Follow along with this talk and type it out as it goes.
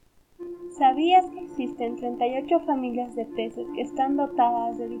¿Sabías que existen 38 familias de peces que están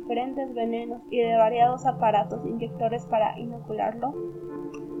dotadas de diferentes venenos y de variados aparatos inyectores para inocularlo?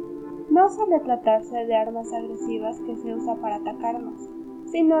 No suele tratarse de armas agresivas que se usan para atacarnos,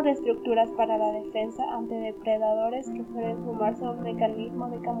 sino de estructuras para la defensa ante depredadores que suelen sumarse a un mecanismo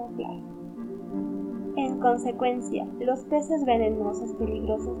de camuflaje. En consecuencia, los peces venenosos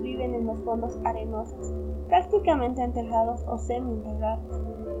peligrosos viven en los fondos arenosos, prácticamente enterrados o semi-enterrados.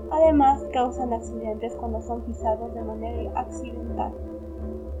 Además, causan accidentes cuando son pisados de manera accidental.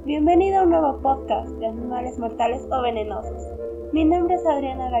 Bienvenido a un nuevo podcast de animales mortales o venenosos. Mi nombre es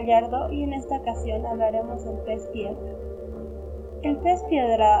Adriana Gallardo y en esta ocasión hablaremos del pez piedra. El pez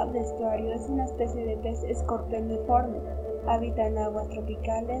piedra de estuario es una especie de pez escorpioniforme. Habita en aguas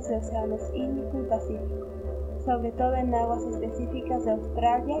tropicales de océanos Índico y Pacífico, sobre todo en aguas específicas de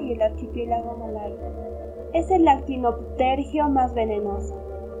Australia y el archipiélago malayo. Es el actinopterygio más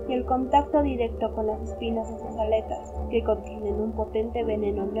venenoso, y el contacto directo con las espinas de sus aletas, que contienen un potente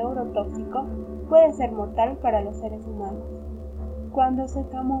veneno neurotóxico, puede ser mortal para los seres humanos. Cuando se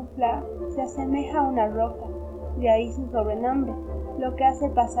camufla, se asemeja a una roca, de ahí su sobrenombre, lo que hace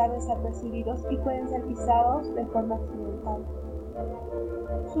pasar desapercibidos y pueden ser pisados de forma accidental.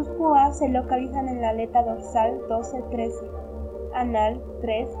 Sus púas se localizan en la aleta dorsal 12-13, anal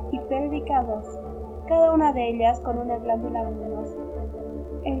 3 y pélvica 2, cada una de ellas con una glándula venenosa.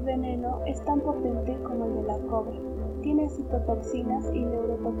 El veneno es tan potente como el de la cobra, tiene citotoxinas y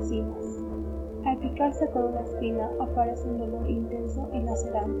neurotoxinas. Al picarse con una espina aparece un dolor intenso y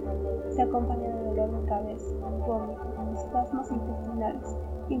lacerante, se acompaña de dolor de cabeza, vómito, espasmos intestinales,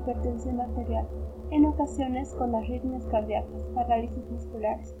 hipertensión arterial, en ocasiones con arritmias cardíacas, parálisis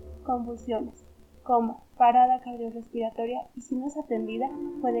musculares, convulsiones, coma, parada cardiorrespiratoria y si no es atendida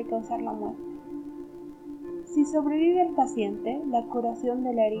puede causar la muerte. Si sobrevive el paciente, la curación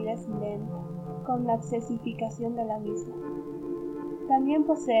de la herida es lenta, con la abscesificación de la misma. También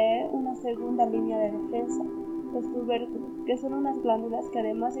posee una segunda línea de defensa, los tubérculos, que son unas glándulas que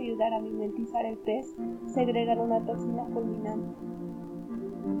además de ayudar a mimetizar el pez, segregan una toxina fulminante.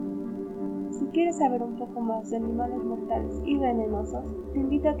 Si quieres saber un poco más de animales mortales y venenosos, te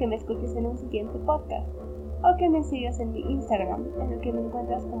invito a que me escuches en un siguiente podcast, o que me sigas en mi Instagram, en el que me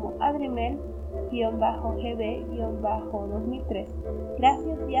encuentras como adrimel_gb_2003.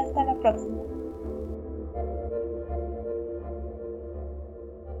 Gracias y hasta la próxima.